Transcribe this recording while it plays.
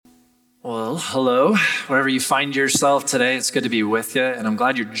Well, hello, wherever you find yourself today. It's good to be with you, and I'm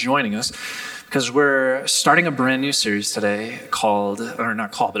glad you're joining us because we're starting a brand new series today about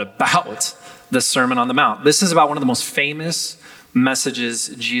the Sermon on the Mount. This is about one of the most famous messages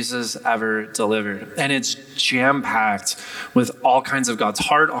Jesus ever delivered, and it's jam-packed with all kinds of God's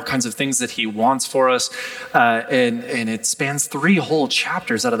heart, all kinds of things that he wants for us, and it spans 3 whole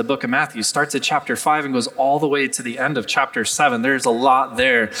chapters out of the book of Matthew. Starts at chapter 5 and goes all the way to the end of chapter 7. There's a lot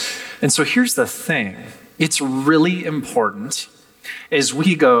there. And so here's the thing. It's really important as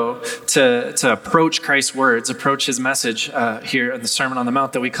we go to approach Christ's words, approach his message here in the Sermon on the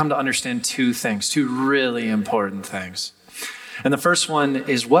Mount, that we come to understand 2 things, 2 really important things. And the first one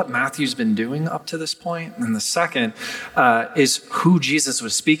is what Matthew's been doing up to this point. And the second is who Jesus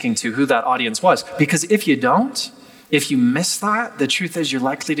was speaking to, who that audience was. Because if you miss that, the truth is you're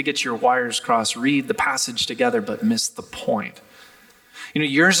likely to get your wires crossed, read the passage together, but miss the point.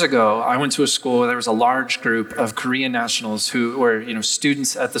 Years ago, I went to a school where there was a large group of Korean nationals who were,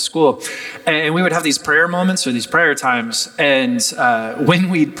 students at the school. And we would have these prayer moments or these prayer times. And when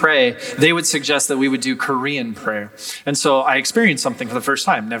we'd pray, they would suggest that we would do Korean prayer. And so I experienced something for the first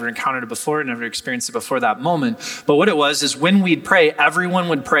time. Never encountered it before, never experienced it before that moment. But what it was is when we'd pray, everyone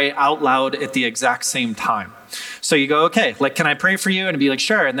would pray out loud at the exact same time. So you go, okay, can I pray for you? And it'd be like,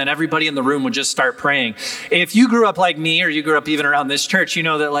 sure. And then everybody in the room would just start praying. If you grew up like me, or you grew up even around this church, you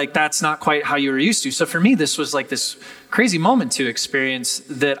know that that's not quite how you were used to. So for me, this was this crazy moment to experience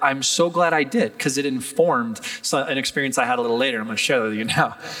that I'm so glad I did, because it informed an experience I had a little later. I'm going to share that with you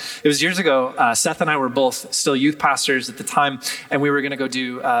now. It was years ago. Seth and I were both still youth pastors at the time, and we were going to go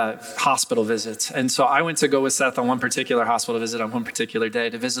do hospital visits. And so I went to go with Seth on one particular hospital visit on one particular day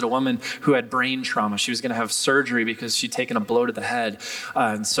to visit a woman who had brain trauma. She was going to have surgery because she'd taken a blow to the head.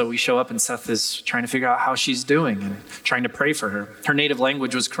 And so we show up, and Seth is trying to figure out how she's doing and trying to pray for her. Her native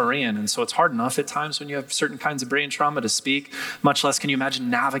language was Korean, and so it's hard enough at times when you have certain kinds of brain trauma to speak, much less can you imagine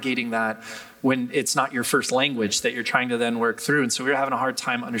navigating that when it's not your first language that you're trying to then work through. And so we were having a hard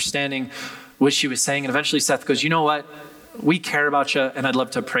time understanding what she was saying. And eventually Seth goes, you know what? We care about you, and I'd love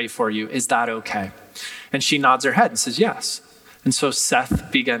to pray for you. Is that okay? And she nods her head and says, yes. And so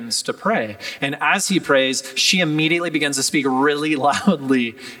Seth begins to pray. And as he prays, she immediately begins to speak really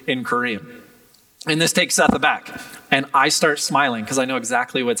loudly in Korean. And this takes Seth aback. And I start smiling because I know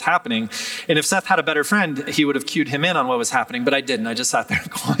exactly what's happening. And if Seth had a better friend, he would have cued him in on what was happening, but I didn't. I just sat there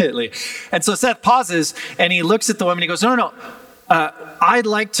quietly. And so Seth pauses and he looks at the woman. He goes, no. I'd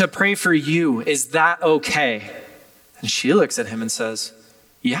like to pray for you. Is that okay? And she looks at him and says,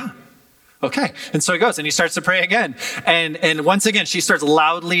 yeah. Okay. And so he goes and he starts to pray again. And once again, she starts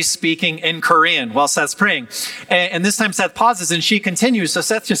loudly speaking in Korean while Seth's praying. And this time Seth pauses and she continues. So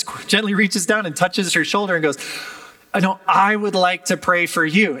Seth just gently reaches down and touches her shoulder and goes, no, I would like to pray for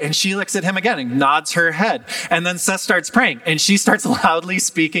you. And she looks at him again and nods her head. And then Seth starts praying and she starts loudly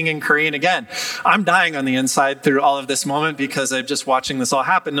speaking in Korean again. I'm dying on the inside through all of this moment because I'm just watching this all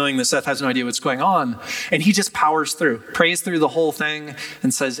happen, knowing that Seth has no idea what's going on. And he just powers through, prays through the whole thing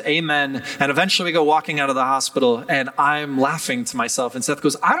and says, amen. And eventually we go walking out of the hospital and I'm laughing to myself. And Seth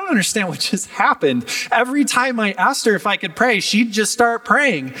goes, I don't understand what just happened. Every time I asked her if I could pray, she'd just start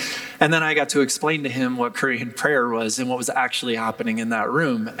praying. And then I got to explain to him what Korean prayer was and what was actually happening in that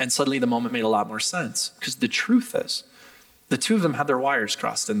room. And suddenly the moment made a lot more sense, because the truth is the 2 of them had their wires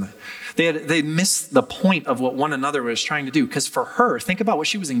crossed, didn't they? They missed the point of what one another was trying to do. Because for her, think about what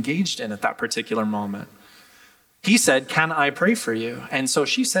she was engaged in at that particular moment. He said, can I pray for you? And so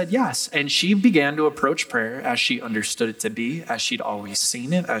she said yes. And she began to approach prayer as she understood it to be, as she'd always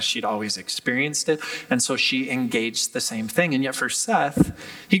seen it, as she'd always experienced it. And so she engaged the same thing. And yet for Seth,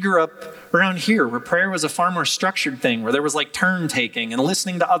 he grew up around here where prayer was a far more structured thing, where there was turn taking and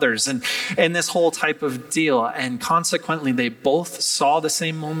listening to others and this whole type of deal. And consequently, they both saw the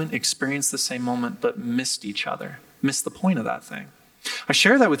same moment, experienced the same moment, but missed each other, missed the point of that thing. I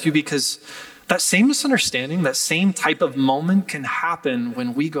share that with you because that same misunderstanding, that same type of moment can happen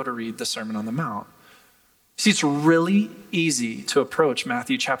when we go to read the Sermon on the Mount. See, it's really easy to approach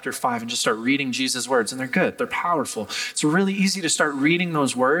Matthew chapter 5 and just start reading Jesus' words, and they're good, they're powerful. It's really easy to start reading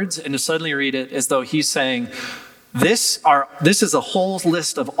those words and to suddenly read it as though he's saying, this is a whole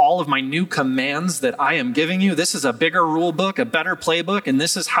list of all of my new commands that I am giving you. This is a bigger rule book, a better playbook, and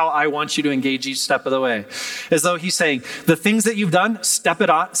this is how I want you to engage each step of the way. As though he's saying, the things that you've done, step it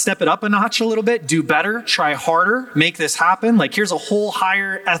up a notch a little bit, do better, try harder, make this happen. Here's a whole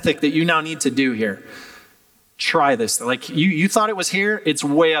higher ethic that you now need to do here. Try this. You thought it was here, it's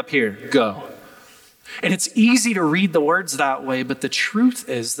way up here. Go. And it's easy to read the words that way, but the truth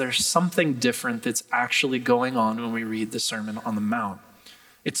is there's something different that's actually going on when we read the Sermon on the Mount.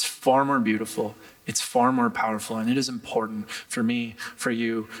 It's far more beautiful. It's far more powerful, and it is important for me, for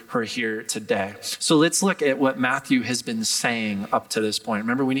you who are here today. So let's look at what Matthew has been saying up to this point.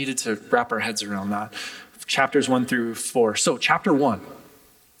 Remember, we needed to wrap our heads around that. Chapters 1 through 4. So chapter 1.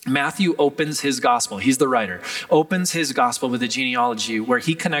 Matthew opens his gospel. He's the writer. Opens his gospel with a genealogy where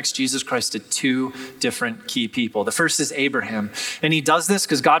he connects Jesus Christ to two different key people. The first is Abraham. And he does this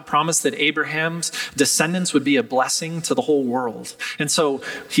because God promised that Abraham's descendants would be a blessing to the whole world. And so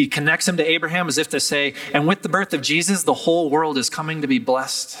he connects him to Abraham as if to say, and with the birth of Jesus, the whole world is coming to be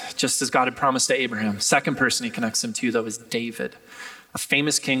blessed, just as God had promised to Abraham. Second person he connects him to, though, is David, a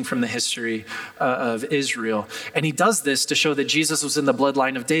famous king from the history of Israel. And he does this to show that Jesus was in the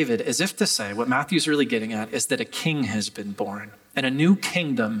bloodline of David, as if to say, what Matthew's really getting at is that a king has been born and a new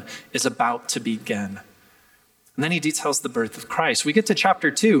kingdom is about to begin. And then he details the birth of Christ. We get to chapter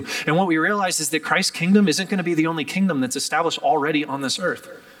 2, and what we realize is that Christ's kingdom isn't going to be the only kingdom that's established already on this earth.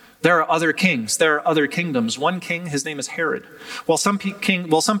 There are other kings. There are other kingdoms. One king, his name is Herod. While some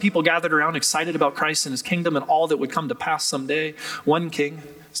people gathered around excited about Christ and his kingdom and all that would come to pass someday, one king,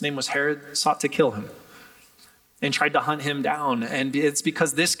 his name was Herod, sought to kill him and tried to hunt him down. And it's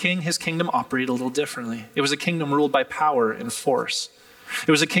because this king, his kingdom operated a little differently. It was a kingdom ruled by power and force.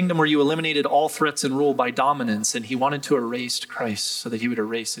 It was a kingdom where you eliminated all threats and rule by dominance, and he wanted to erase Christ so that he would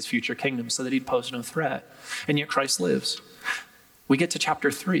erase his future kingdom, so that he'd pose no threat. And yet Christ lives. We get to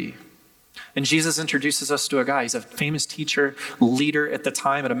chapter 3, and Jesus introduces us to a guy. He's a famous teacher, leader at the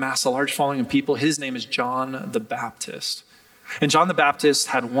time, had amassed a large following of people. His name is John the Baptist. And John the Baptist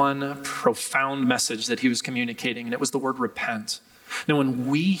had one profound message that he was communicating, and it was the word repent. Now, when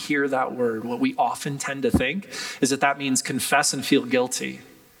we hear that word, what we often tend to think is that that means confess and feel guilty.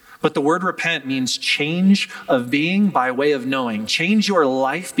 But the word repent means change of being by way of knowing. Change your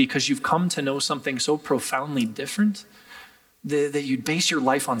life because you've come to know something so profoundly different that you'd base your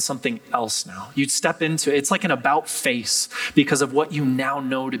life on something else now. You'd step into, it's like an about face because of what you now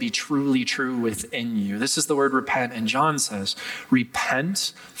know to be truly true within you. This is the word repent. And John says,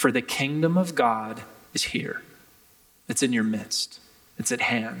 repent, for the kingdom of God is here. It's in your midst. It's at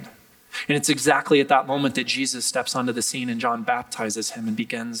hand. And it's exactly at that moment that Jesus steps onto the scene and John baptizes him and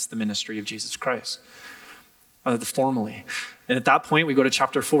begins the ministry of Jesus Christ. Formally. And at that point, we go to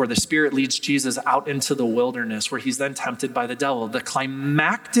chapter 4. The Spirit leads Jesus out into the wilderness where he's then tempted by the devil. The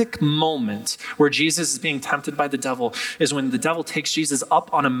climactic moment where Jesus is being tempted by the devil is when the devil takes Jesus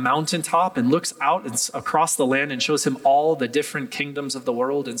up on a mountaintop and looks out across the land and shows him all the different kingdoms of the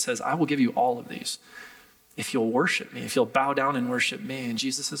world and says, I will give you all of these if you'll worship me, if you'll bow down and worship me. And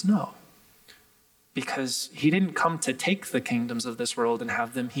Jesus says, no. Because he didn't come to take the kingdoms of this world and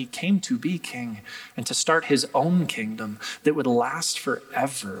have them. He came to be king and to start his own kingdom that would last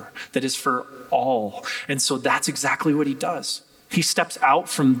forever, that is for all. And so that's exactly what he does. He steps out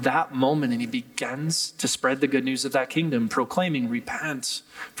from that moment and he begins to spread the good news of that kingdom, proclaiming, repent,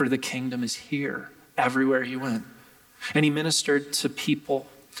 for the kingdom is here, everywhere he went. And he ministered to people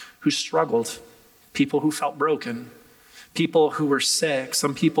who struggled, people who felt broken, people who were sick,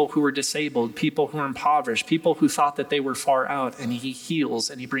 some people who were disabled, people who were impoverished, people who thought that they were far out, and he heals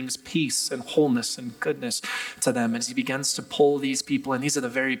and he brings peace and wholeness and goodness to them as he begins to pull these people, and these are the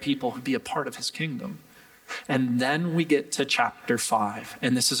very people who be a part of his kingdom. And then we get to chapter 5,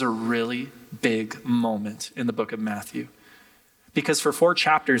 and this is a really big moment in the book of Matthew. Because for 4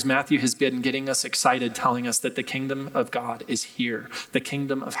 chapters, Matthew has been getting us excited, telling us that the kingdom of God is here. The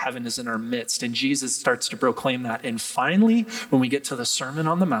kingdom of heaven is in our midst. And Jesus starts to proclaim that. And finally, when we get to the Sermon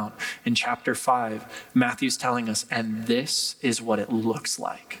on the Mount in chapter 5, Matthew's telling us, and this is what it looks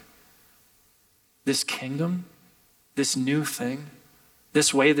like. This kingdom, this new thing,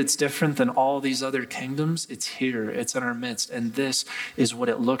 this way that's different than all these other kingdoms, it's here, it's in our midst, and this is what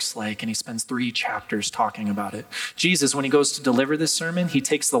it looks like. And he spends 3 chapters talking about it. Jesus, when he goes to deliver this sermon, he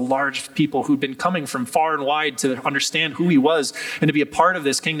takes the large people who'd been coming from far and wide to understand who he was and to be a part of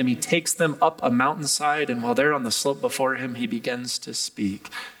this kingdom. He takes them up a mountainside, and while they're on the slope before him, he begins to speak.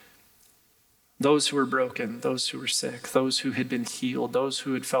 Those who were broken, those who were sick, those who had been healed, those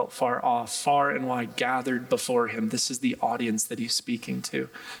who had felt far off, far and wide gathered before him. This is the audience that he's speaking to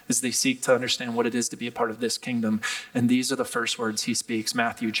as they seek to understand what it is to be a part of this kingdom. And these are the first words he speaks.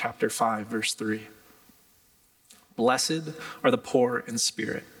 Matthew chapter 5, verse 3. Blessed are the poor in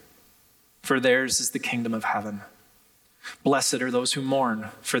spirit, for theirs is the kingdom of heaven. Blessed are those who mourn,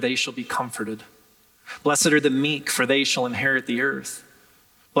 for they shall be comforted. Blessed are the meek, for they shall inherit the earth.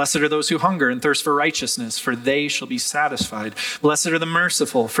 Blessed are those who hunger and thirst for righteousness, for they shall be satisfied. Blessed are the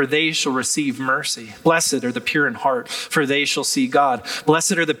merciful, for they shall receive mercy. Blessed are the pure in heart, for they shall see God.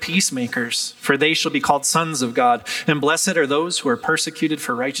 Blessed are the peacemakers, for they shall be called sons of God. And blessed are those who are persecuted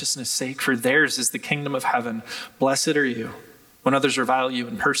for righteousness' sake, for theirs is the kingdom of heaven. Blessed are you when others revile you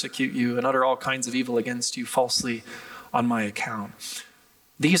and persecute you and utter all kinds of evil against you falsely on my account.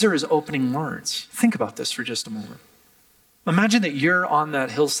 These are his opening words. Think about this for just a moment. Imagine that you're on that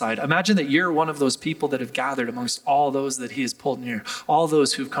hillside. Imagine that you're one of those people that have gathered amongst all those that he has pulled near, all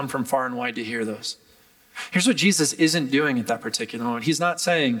those who've come from far and wide to hear those. Here's what Jesus isn't doing at that particular moment. He's not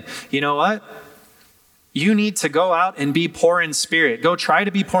saying, you know what? You need to go out and be poor in spirit. Go try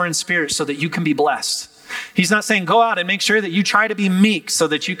to be poor in spirit so that you can be blessed. He's not saying go out and make sure that you try to be meek so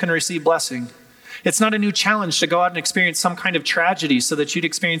that you can receive blessing. It's not a new challenge to go out and experience some kind of tragedy so that you'd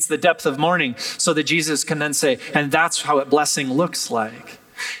experience the depth of mourning so that Jesus can then say, and that's how a blessing looks like.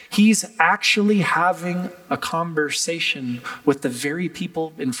 He's actually having a conversation with the very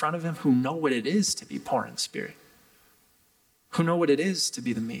people in front of him who know what it is to be poor in spirit, who know what it is to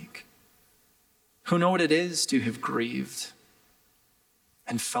be the meek, who know what it is to have grieved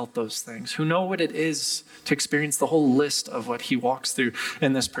and felt those things, who know what it is to experience the whole list of what he walks through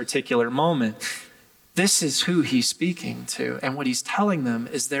in this particular moment. This is who he's speaking to. And what he's telling them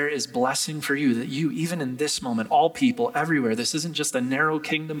is there is blessing for you, that you, even in this moment, all people everywhere, this isn't just a narrow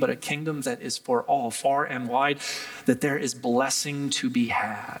kingdom, but a kingdom that is for all, far and wide, that there is blessing to be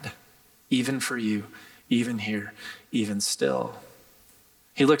had, even for you, even here, even still.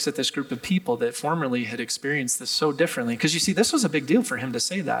 He looks at this group of people that formerly had experienced this so differently. Because you see, this was a big deal for him to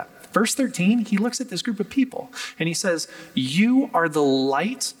say that. Verse 13, he looks at this group of people and he says, you are the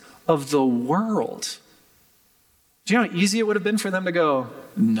light of the world. Do you know how easy it would have been for them to go,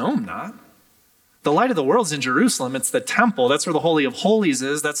 no, I'm not. The light of the world is in Jerusalem. It's the temple. That's where the Holy of Holies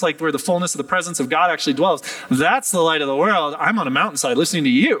is. That's like where the fullness of the presence of God actually dwells. That's the light of the world. I'm on a mountainside listening to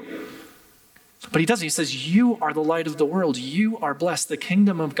you. But he doesn't. He says, you are the light of the world. You are blessed. The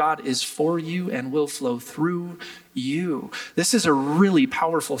kingdom of God is for you and will flow through you. This is a really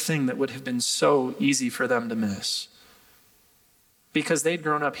powerful thing that would have been so easy for them to miss. Because they'd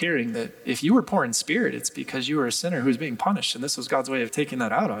grown up hearing that if you were poor in spirit, it's because you were a sinner who was being punished, and this was God's way of taking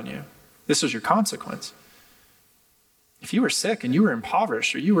that out on you. This was your consequence. If you were sick and you were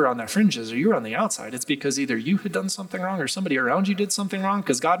impoverished, or you were on the fringes, or you were on the outside, it's because either you had done something wrong or somebody around you did something wrong,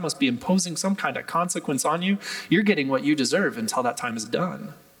 because God must be imposing some kind of consequence on you. You're getting what you deserve until that time is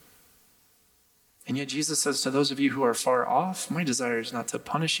done. And yet Jesus says to those of you who are far off, my desire is not to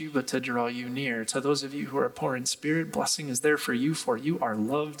punish you, but to draw you near. To those of you who are poor in spirit, blessing is there for you are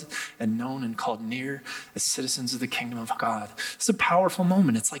loved and known and called near as citizens of the kingdom of God. It's a powerful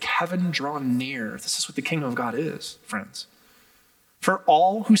moment. It's like heaven drawn near. This is what the kingdom of God is, friends. For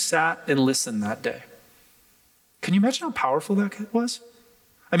all who sat and listened that day. Can you imagine how powerful that was?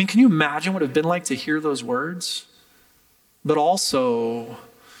 I mean, can you imagine what it would have been like to hear those words? But also,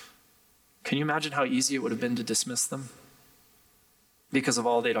 can you imagine how easy it would have been to dismiss them because of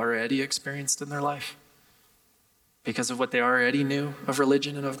all they'd already experienced in their life? Because of what they already knew of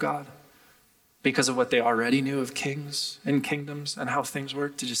religion and of God? Because of what they already knew of kings and kingdoms and how things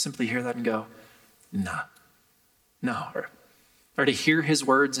work? To just simply hear that and go, no. Or to hear his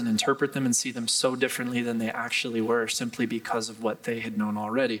words and interpret them and see them so differently than they actually were simply because of what they had known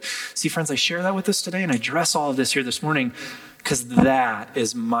already. See, friends, I share that with us today, and I address all of this here this morning because that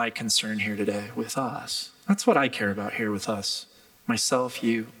is my concern here today with us. That's what I care about here with us. Myself,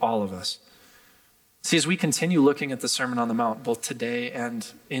 you, all of us. See, as we continue looking at the Sermon on the Mount, both today and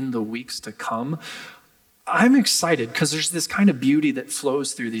in the weeks to come, I'm excited because there's this kind of beauty that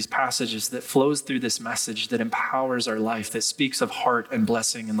flows through these passages, that flows through this message that empowers our life, that speaks of heart and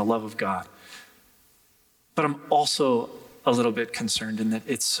blessing and the love of God. But I'm also a little bit concerned in that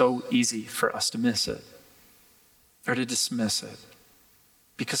it's so easy for us to miss it or to dismiss it.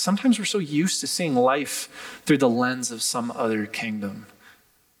 Because sometimes we're so used to seeing life through the lens of some other kingdom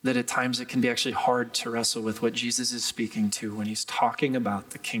that at times it can be actually hard to wrestle with what Jesus is speaking to when he's talking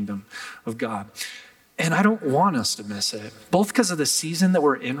about the kingdom of God. And I don't want us to miss it, both because of the season that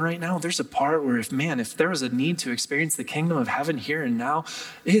we're in right now. There's a part where if there was a need to experience the kingdom of heaven here and now,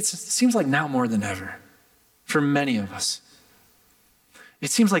 it seems like now more than ever for many of us. It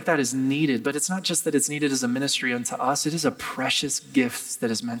seems like that is needed, but it's not just that it's needed as a ministry unto us. It is a precious gift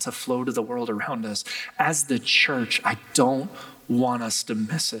that is meant to flow to the world around us. As the church, I don't want us to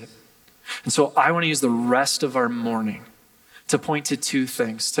miss it. And so I want to use the rest of our morning to point to two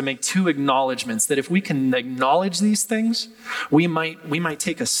things, to make two acknowledgments that if we can acknowledge these things, we might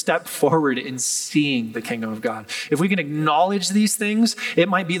take a step forward in seeing the kingdom of God. If we can acknowledge these things, it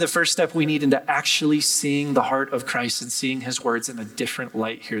might be the first step we need into actually seeing the heart of Christ and seeing his words in a different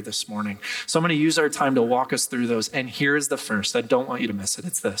light here this morning. So I'm going to use our time to walk us through those. And here is the first. I don't want you to miss it.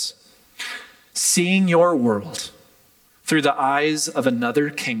 It's this. Seeing your world through the eyes of another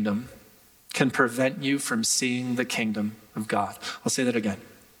kingdom can prevent you from seeing the kingdom of God. I'll say that again.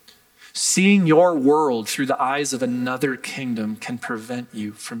 Seeing your world through the eyes of another kingdom can prevent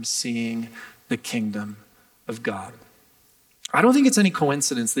you from seeing the kingdom of God. I don't think it's any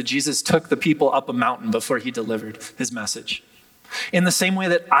coincidence that Jesus took the people up a mountain before he delivered his message. In the same way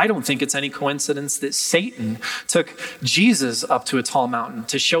that I don't think it's any coincidence that Satan took Jesus up to a tall mountain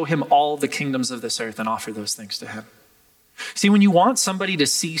to show him all the kingdoms of this earth and offer those things to him. See, when you want somebody to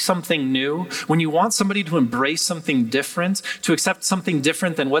see something new, when you want somebody to embrace something different, to accept something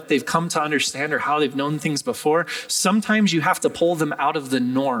different than what they've come to understand or how they've known things before, sometimes you have to pull them out of the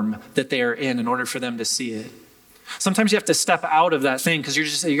norm that they are in order for them to see it. Sometimes you have to step out of that thing because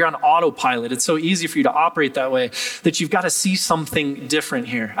you're on autopilot. It's so easy for you to operate that way that you've got to see something different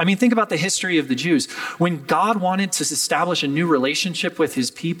here. I mean, think about the history of the Jews. When God wanted to establish a new relationship with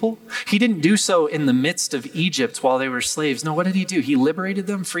his people, he didn't do so in the midst of Egypt while they were slaves. No, what did he do? He liberated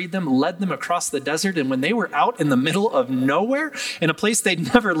them, freed them, led them across the desert. And when they were out in the middle of nowhere, in a place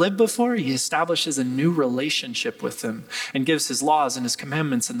they'd never lived before, he establishes a new relationship with them and gives his laws and his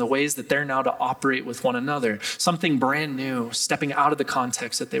commandments and the ways that they're now to operate with one another. Something brand new, stepping out of the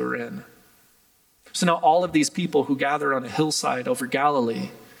context that they were in. So now all of these people who gather on a hillside over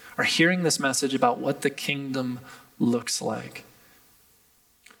Galilee are hearing this message about what the kingdom looks like.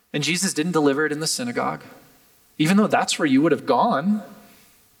 And Jesus didn't deliver it in the synagogue, even though that's where you would have gone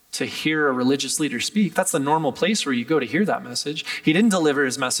to hear a religious leader speak. That's the normal place where you go to hear that message. He didn't deliver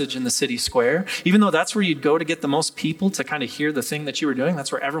his message in the city square, even though that's where you'd go to get the most people to kind of hear the thing that you were doing.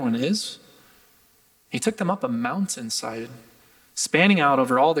 That's where everyone is. He took them up a mountainside, spanning out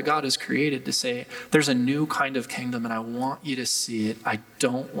over all that God has created to say, there's a new kind of kingdom and I want you to see it. I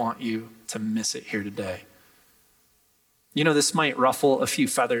don't want you to miss it here today. You know, this might ruffle a few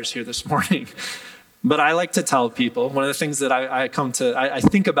feathers here this morning, but I like to tell people, one of the things that I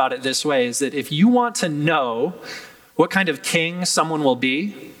think about it this way is that if you want to know what kind of king someone will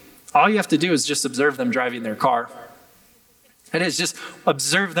be, all you have to do is just observe them driving their car. It is just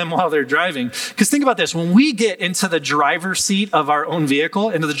observe them while they're driving. Because think about this, when we get into the driver's seat of our own vehicle,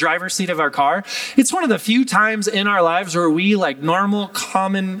 into the driver's seat of our car, it's one of the few times in our lives where we, like normal,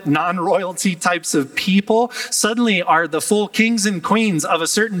 common, non-royalty types of people, suddenly are the full kings and queens of a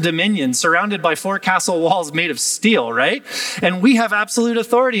certain dominion, surrounded by 4 castle walls made of steel, right? And we have absolute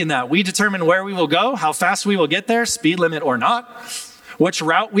authority in that. We determine where we will go, how fast we will get there, speed limit or not, which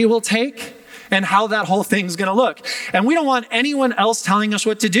route we will take, and how that whole thing's going to look. And we don't want anyone else telling us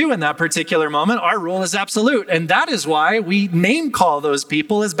what to do in that particular moment. Our rule is absolute. And that is why we name call those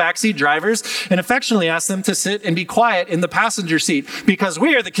people as backseat drivers and affectionately ask them to sit and be quiet in the passenger seat because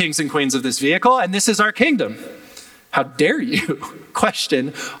we are the kings and queens of this vehicle and this is our kingdom. How dare you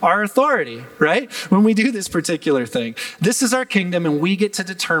question our authority, right? When we do this particular thing. This is our kingdom and we get to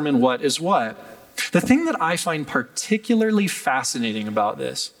determine what is what. The thing that I find particularly fascinating about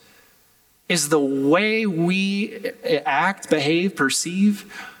this is the way we act, behave,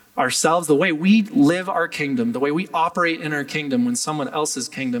 perceive ourselves, the way we live our kingdom, the way we operate in our kingdom when someone else's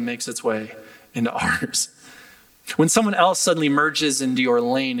kingdom makes its way into ours. When someone else suddenly merges into your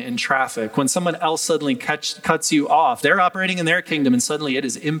lane in traffic, when someone else suddenly cuts you off, they're operating in their kingdom and suddenly it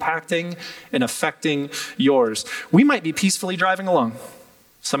is impacting and affecting yours. We might be peacefully driving along.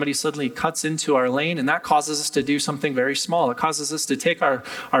 Somebody suddenly cuts into our lane and that causes us to do something very small. It causes us to take our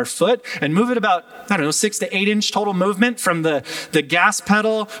foot and move it about, 6 to 8 inch total movement from the gas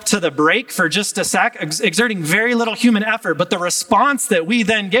pedal to the brake for just a sec, exerting very little human effort. But the response that we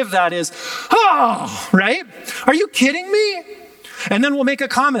then give that is, oh, right? Are you kidding me? And then we'll make a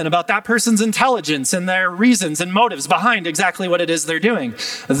comment about that person's intelligence and their reasons and motives behind exactly what it is they're doing.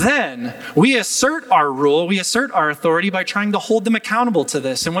 Then we assert our rule, we assert our authority by trying to hold them accountable to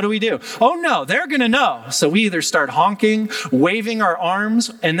this. And what do? Oh no, they're going to know. So we either start honking, waving our arms,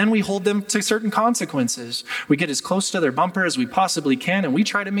 and then we hold them to certain consequences. We get as close to their bumper as we possibly can, and we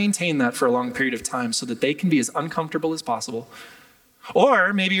try to maintain that for a long period of time so that they can be as uncomfortable as possible.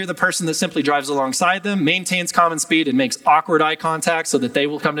 Or maybe you're the person that simply drives alongside them, maintains common speed, and makes awkward eye contact so that they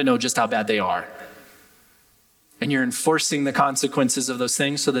will come to know just how bad they are. And you're enforcing the consequences of those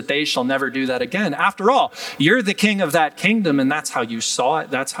things so that they shall never do that again. After all, you're the king of that kingdom, and that's how you saw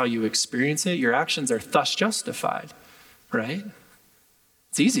it. That's how you experience it. Your actions are thus justified. right?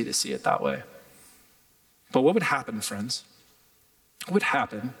 It's easy to see it that way. But what would happen, friends? What would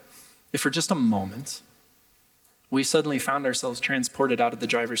happen if for just a moment we suddenly found ourselves transported out of the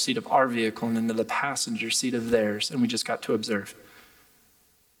driver's seat of our vehicle and into the passenger seat of theirs, and we just got to observe?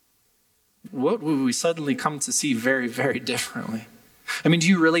 What would we suddenly come to see very, very differently? I mean, do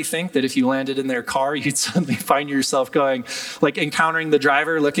you really think that if you landed in their car, you'd suddenly find yourself going, like encountering the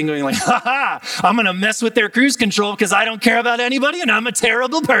driver, looking, going like, I'm going to mess with their cruise control because I don't care about anybody and I'm a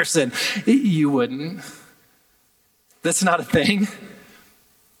terrible person? You wouldn't. That's not a thing.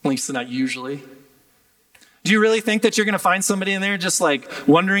 At least not usually. Do you really think that you're going to find somebody in there just like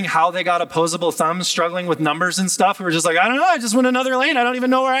wondering how they got opposable thumbs, struggling with numbers and stuff, who are just like, I don't know, I just went another lane. I don't even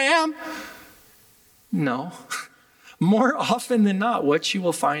know where I am. No. More often than not, what you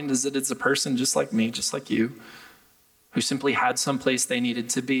will find is that it's a person just like me, just like you, who simply had someplace they needed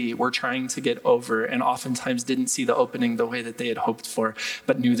to be, were trying to get over, and oftentimes didn't see the opening the way that they had hoped for,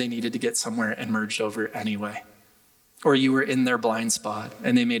 but knew they needed to get somewhere and merged over anyway. Or you were in their blind spot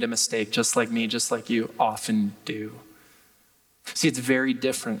and they made a mistake, just like me, just like you often do. See, it's very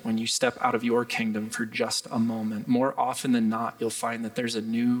different when you step out of your kingdom for just a moment. More often than not, you'll find that there's a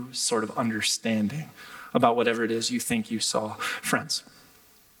new sort of understanding about whatever it is you think you saw. Friends,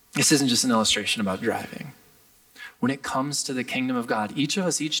 this isn't just an illustration about driving. When it comes to the kingdom of God, each of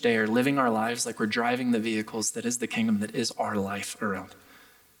us each day are living our lives like we're driving the vehicles that is the kingdom, that is our life around.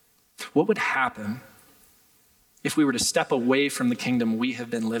 What would happen if we were to step away from the kingdom we have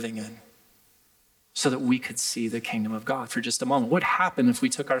been living in so that we could see the kingdom of God for just a moment? What would happen if we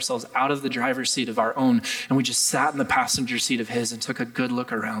took ourselves out of the driver's seat of our own and we just sat in the passenger seat of his and took a good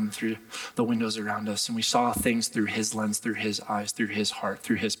look around through the windows around us and we saw things through his lens, through his eyes, through his heart,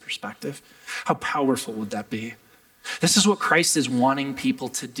 through his perspective? How powerful would that be? This is what Christ is wanting people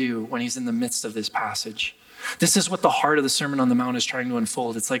to do when he's in the midst of this passage. This is what the heart of the Sermon on the Mount is trying to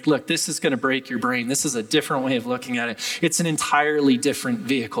unfold. It's like, look, this is going to break your brain. This is a different way of looking at it. It's an entirely different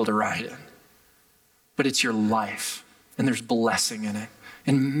vehicle to ride in. But it's your life, and there's blessing in it.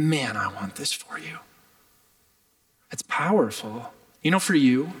 And man, I want this for you. It's powerful. You know, for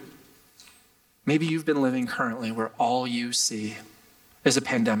you, maybe you've been living currently where all you see is a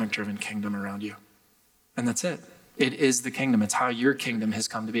pandemic-driven kingdom around you. And that's it. It is the kingdom. It's how your kingdom has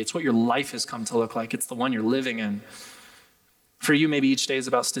come to be. It's what your life has come to look like. It's the one you're living in. For you, maybe each day is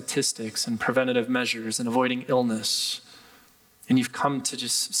about statistics and preventative measures and avoiding illness. And you've come to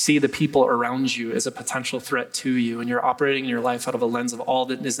just see the people around you as a potential threat to you. And you're operating in your life out of a lens of all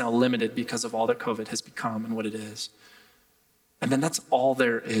that is now limited because of all that COVID has become and what it is. And then that's all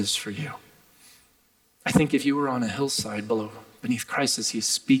there is for you. I think if you were on a hillside beneath Christ as he's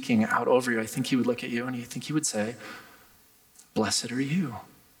speaking out over you, I think he would look at you and I think he would say, blessed are you.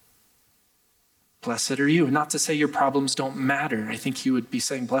 Blessed are you. And not to say your problems don't matter. I think he would be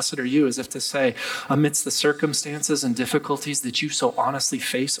saying, blessed are you, as if to say, amidst the circumstances and difficulties that you so honestly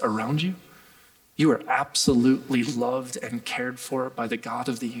face around you, you are absolutely loved and cared for by the God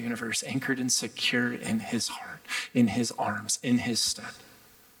of the universe, anchored and secure in his heart, in his arms, in his stead.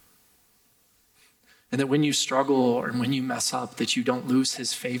 And that when you struggle or when you mess up, that you don't lose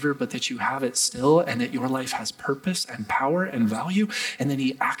his favor, but that you have it still, and that your life has purpose and power and value. And then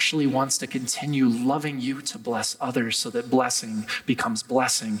he actually wants to continue loving you to bless others so that blessing becomes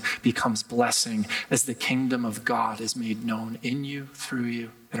blessing as the kingdom of God is made known in you, through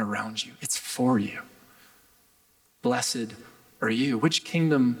you, and around you. It's for you. Blessed are you. Which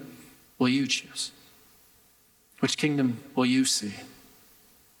kingdom will you choose? Which kingdom will you see?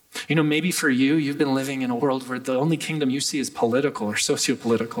 You know, maybe for you, you've been living in a world where the only kingdom you see is political or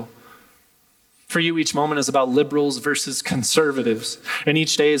sociopolitical. For you, each moment is about liberals versus conservatives. And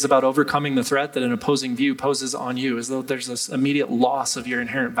each day is about overcoming the threat that an opposing view poses on you, as though there's this immediate loss of your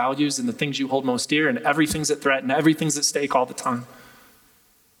inherent values and the things you hold most dear, and everything's at threat and everything's at stake all the time.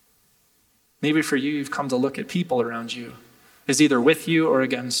 Maybe for you, you've come to look at people around you as either with you or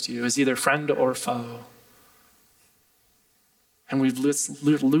against you, as either friend or foe. And we've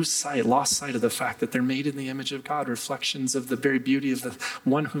lost sight of the fact that they're made in the image of God, reflections of the very beauty of the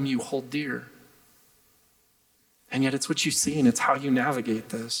one whom you hold dear. And yet it's what you see and it's how you navigate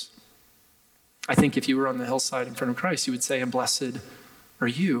this. I think if you were on the hillside in front of Christ, you would say, and blessed are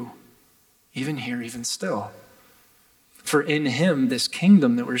you, even here, even still. For in him, this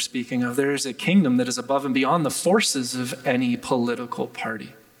kingdom that we're speaking of, there is a kingdom that is above and beyond the forces of any political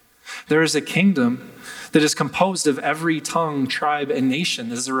party. There is a kingdom that is composed of every tongue, tribe, and nation.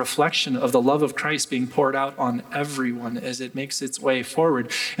 This is a reflection of the love of Christ being poured out on everyone as it makes its way forward.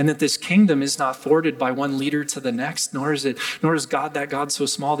 And that this kingdom is not thwarted by one leader to the next, nor is God that God so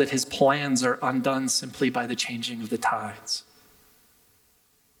small that his plans are undone simply by the changing of the tides.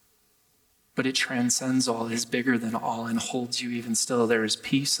 But it transcends all, is bigger than all, and holds you even still. There is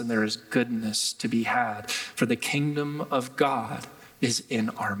peace and there is goodness to be had. For the kingdom of God is in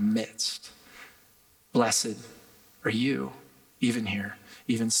our midst. Blessed are you, even here,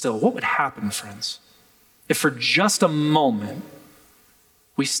 even still. What would happen, friends, if for just a moment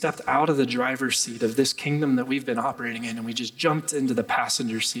we stepped out of the driver's seat of this kingdom that we've been operating in and we just jumped into the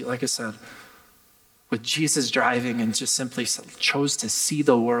passenger seat, like I said, with Jesus driving, and just simply chose to see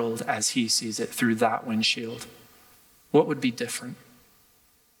the world as he sees it through that windshield? What would be different?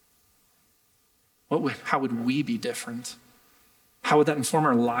 How would we be different? How would that inform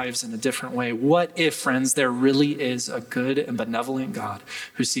our lives in a different way? What if, friends, there really is a good and benevolent God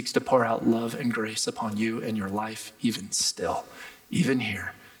who seeks to pour out love and grace upon you and your life, even still, even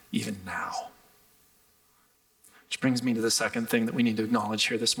here, even now? Which brings me to the second thing that we need to acknowledge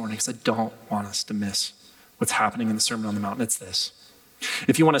here this morning, because I don't want us to miss what's happening in the Sermon on the Mount. It's this.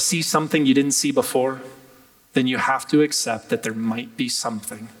 If you want to see something you didn't see before, then you have to accept that there might be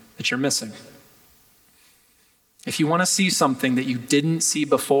something that you're missing. If you want to see something that you didn't see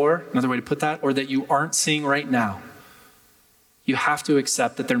before, another way to put that, or that you aren't seeing right now, you have to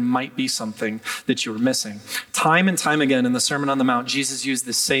accept that there might be something that you're missing. Time and time again in the Sermon on the Mount, Jesus uses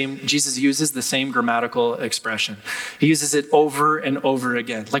the same grammatical expression. He uses it over and over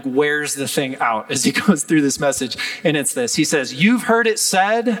again, like wears the thing out as he goes through this message. And it's this. He says, "You've heard it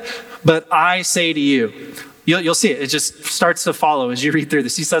said, but I say to you." You'll see it. It just starts to follow as you read through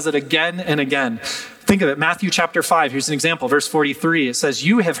this. He says it again and again. Think of it. Matthew chapter 5. Here's an example. Verse 43. It says,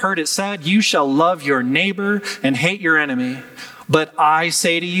 "You have heard it said, you shall love your neighbor and hate your enemy. But I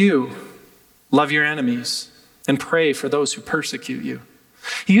say to you, love your enemies and pray for those who persecute you."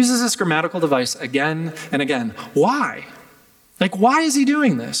 He uses this grammatical device again and again. Why? Like, why is he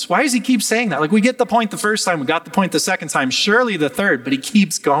doing this? Why does he keep saying that? Like, we get the point the first time, we got the point the second time, surely the third, but he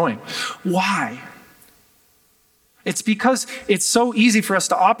keeps going. Why? It's because it's so easy for us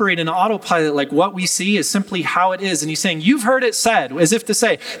to operate in autopilot, like what we see is simply how it is. And he's saying, you've heard it said, as if to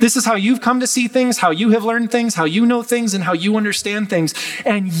say, this is how you've come to see things, how you have learned things, how you know things, and how you understand things.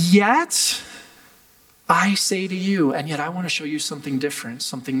 And yet, I say to you, and yet I want to show you something different,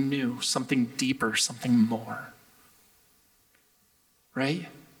 something new, something deeper, something more. Right?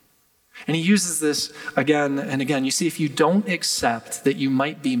 And he uses this again and again. You see, if you don't accept that you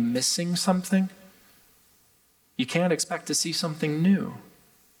might be missing something, you can't expect to see something new.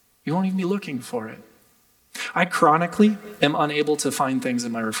 You won't even be looking for it. I chronically am unable to find things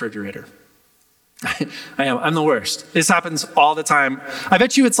in my refrigerator. I am. I'm the worst. This happens all the time. I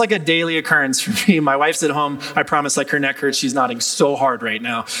bet you it's like a daily occurrence for me. My wife's at home. I promise, like, her neck hurts. She's nodding so hard right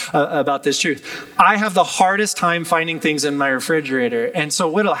now about this truth. I have the hardest time finding things in my refrigerator. And so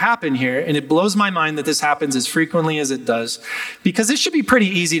what'll happen here, and it blows my mind that this happens as frequently as it does, because it should be pretty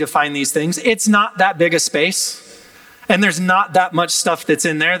easy to find these things. It's not that big a space. And there's not that much stuff that's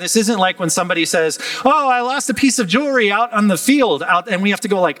in there. This isn't like when somebody says, oh, I lost a piece of jewelry out on the field, and we have to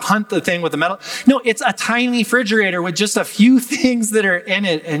go like hunt the thing with the metal. No, it's a tiny refrigerator with just a few things that are in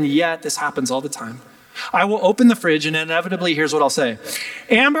it. And yet this happens all the time. I will open the fridge and inevitably, here's what I'll say.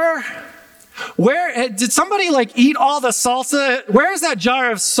 Amber, where did somebody like eat all the salsa? Where's that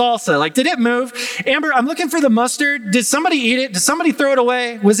jar of salsa? Like, did it move? Amber, I'm looking for the mustard. Did somebody eat it? Did somebody throw it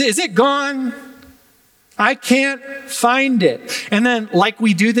away? Is it gone? I can't find it. And then, like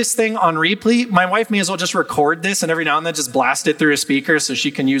we do this thing on replay, my wife may as well just record this and every now and then just blast it through a speaker so she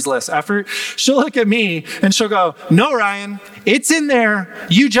can use less effort. She'll look at me and she'll go, no, Ryan, it's in there.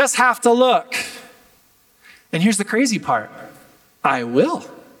 You just have to look. And here's the crazy part. I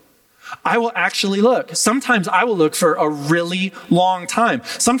will actually look. Sometimes I will look for a really long time.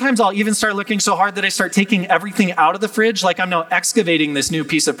 Sometimes I'll even start looking so hard that I start taking everything out of the fridge, like I'm now excavating this new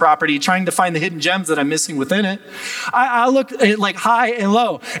piece of property, trying to find the hidden gems that I'm missing within it. I'll look at like high and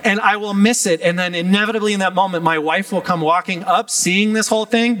low, and I will miss it. And then inevitably in that moment, my wife will come walking up, seeing this whole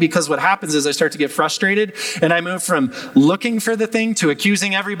thing, because what happens is I start to get frustrated, and I move from looking for the thing to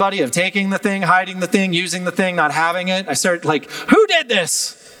accusing everybody of taking the thing, hiding the thing, using the thing, not having it. I start like, who did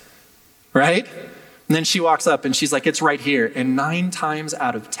this? Right? And then she walks up and she's like, it's right here. And 9 times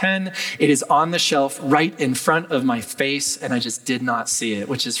out of 10, it is on the shelf right in front of my face, and I just did not see it,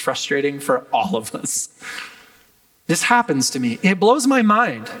 which is frustrating for all of us. This happens to me. It blows my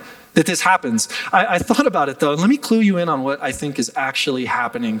mind that this happens. I thought about it though, and let me clue you in on what I think is actually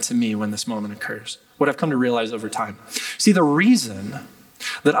happening to me when this moment occurs, what I've come to realize over time. See, the reason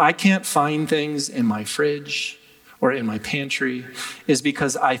that I can't find things in my fridge or in my pantry is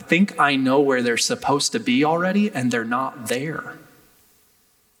because I think I know where they're supposed to be already and they're not there.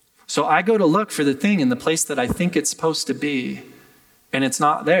 So I go to look for the thing in the place that I think it's supposed to be, and it's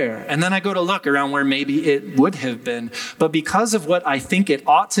not there. And then I go to look around where maybe it would have been. But because of what I think it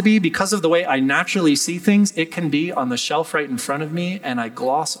ought to be, because of the way I naturally see things, it can be on the shelf right in front of me, and I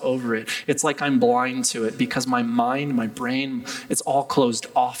gloss over it. It's like I'm blind to it because my mind, my brain, it's all closed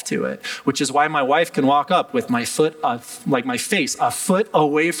off to it, which is why my wife can walk up with my foot, like my face, a foot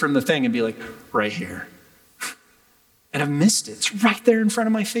away from the thing and be like, right here. And I've missed it. It's right there in front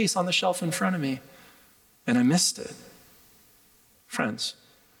of my face on the shelf in front of me. And I missed it. Friends,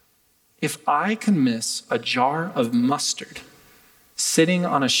 if I can miss a jar of mustard sitting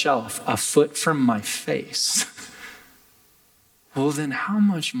on a shelf a foot from my face, well, then how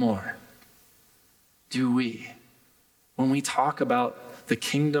much more do we, when we talk about the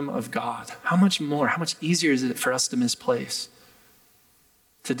kingdom of God, how much more, how much easier is it for us to misplace,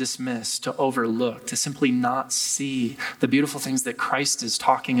 to dismiss, to overlook, to simply not see the beautiful things that Christ is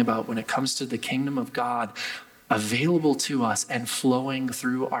talking about when it comes to the kingdom of God available to us and flowing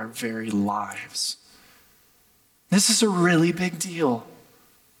through our very lives? This is a really big deal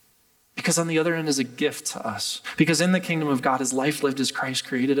because on the other end is a gift to us. Because in the kingdom of God is life lived as Christ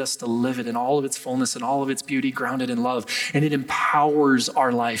created us to live it in all of its fullness and all of its beauty, grounded in love. And it empowers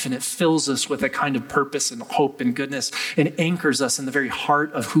our life and it fills us with a kind of purpose and hope and goodness and anchors us in the very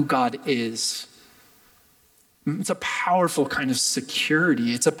heart of who God is. It's a powerful kind of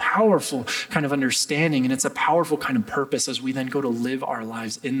security. It's a powerful kind of understanding, and it's a powerful kind of purpose as we then go to live our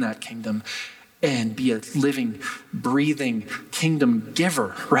lives in that kingdom and be a living, breathing kingdom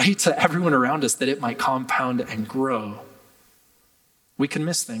giver, right, to everyone around us that it might compound and grow. We can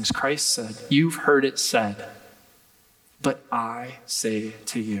miss things. Christ said, "You've heard it said, but I say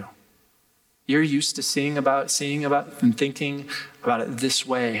to you." You're used to seeing about and thinking about it this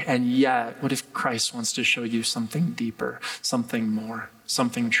way. And yet, what if Christ wants to show you something deeper, something more,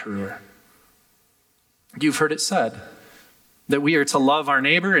 something truer? You've heard it said that we are to love our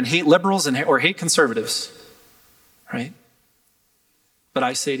neighbor and hate liberals or hate conservatives, right? But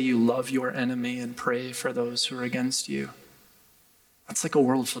I say to you, love your enemy and pray for those who are against you. That's like a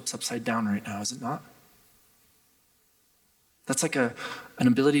world flips upside down right now, is it not? That's like an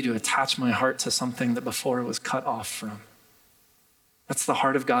ability to attach my heart to something that before it was cut off from. That's the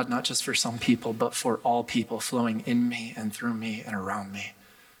heart of God, not just for some people, but for all people, flowing in me and through me and around me.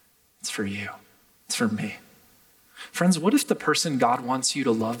 It's for you. It's for me. Friends, what if the person God wants you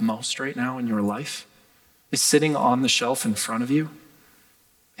to love most right now in your life is sitting on the shelf in front of you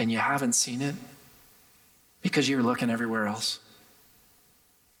and you haven't seen it because you're looking everywhere else?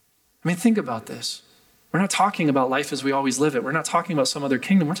 I mean, think about this. We're not talking about life as we always live it. We're not talking about some other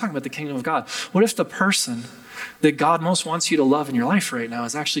kingdom. We're talking about the kingdom of God. What if the person that God most wants you to love in your life right now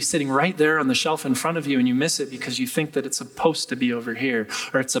is actually sitting right there on the shelf in front of you and you miss it because you think that it's supposed to be over here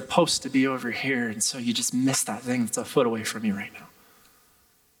or it's supposed to be over here, and so you just miss that thing that's a foot away from you right now?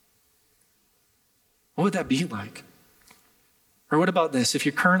 What would that be like? Or what about this? If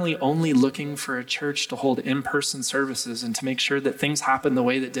you're currently only looking for a church to hold in-person services and to make sure that things happen the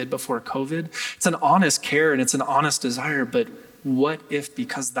way that did before COVID, it's an honest care and it's an honest desire, but what if,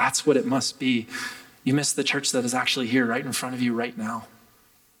 because that's what it must be, you miss the church that is actually here right in front of you right now?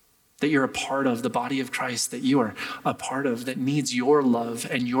 That you're a part of, the body of Christ that you are a part of, that needs your love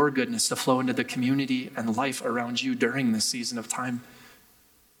and your goodness to flow into the community and life around you during this season of time.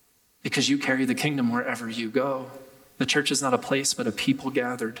 Because you carry the kingdom wherever you go. The church is not a place, but a people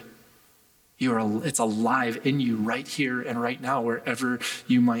gathered. It's alive in you right here and right now, wherever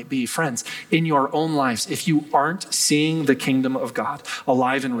you might be. Friends, in your own lives, if you aren't seeing the kingdom of God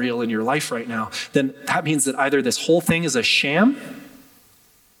alive and real in your life right now, then that means that either this whole thing is a sham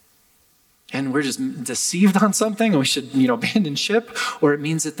and we're just deceived on something and we should, abandon ship, or it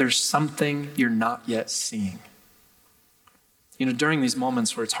means that there's something you're not yet seeing. During these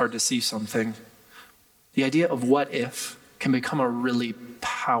moments where it's hard to see something, the idea of what if can become a really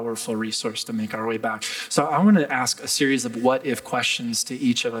powerful resource to make our way back. So I want to ask a series of what if questions to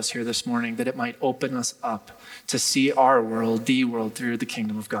each of us here this morning, that it might open us up to see our world, the world, through the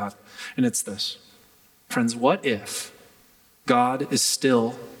kingdom of God. And it's this. Friends, what if God is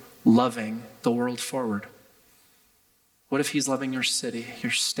still loving the world forward? What if he's loving your city,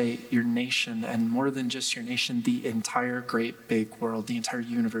 your state, your nation, and more than just your nation, the entire great big world, the entire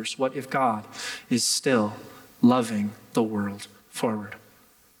universe? What if God is still loving the world forward?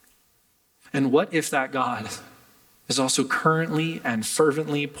 And what if that God is also currently and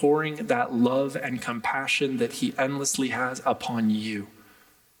fervently pouring that love and compassion that he endlessly has upon you,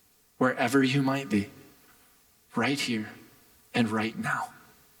 wherever you might be, right here and right now?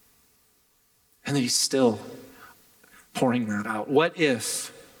 And that he's still pouring that out. What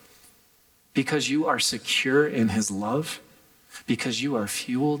if, because you are secure in his love, because you are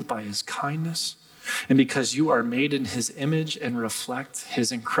fueled by his kindness, and because you are made in his image and reflect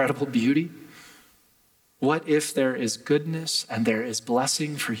his incredible beauty, what if there is goodness and there is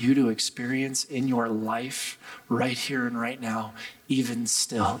blessing for you to experience in your life right here and right now, even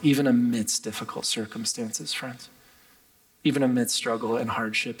still, even amidst difficult circumstances, friends? Even amidst struggle and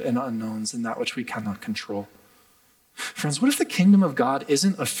hardship and unknowns and that which we cannot control. Friends, what if the kingdom of God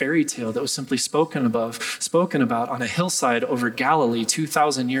isn't a fairy tale that was simply spoken about on a hillside over Galilee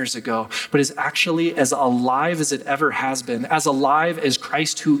 2,000 years ago, but is actually as alive as it ever has been, as alive as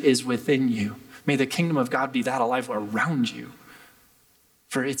Christ who is within you? May the kingdom of God be that alive around you.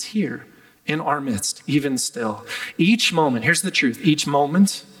 For it's here in our midst, even still. Each moment, here's the truth, each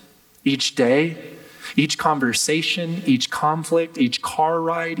moment, each day, each conversation, each conflict, each car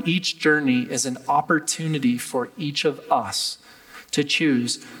ride, each journey is an opportunity for each of us to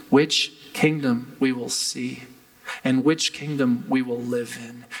choose which kingdom we will see and which kingdom we will live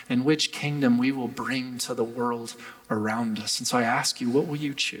in and which kingdom we will bring to the world around us. And so I ask you, what will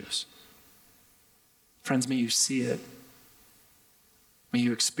you choose? Friends, may you see it. May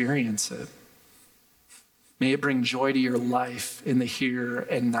you experience it. May it bring joy to your life in the here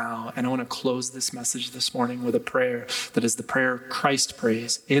and now. And I want to close this message this morning with a prayer that is the prayer Christ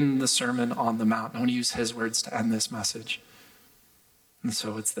prays in the Sermon on the Mount. I want to use his words to end this message. And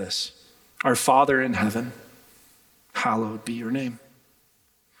so it's this: Our Father in heaven, hallowed be your name.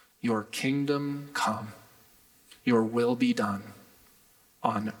 Your kingdom come, your will be done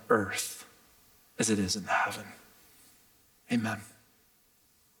on earth as it is in heaven. Amen.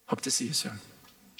 Hope to see you soon.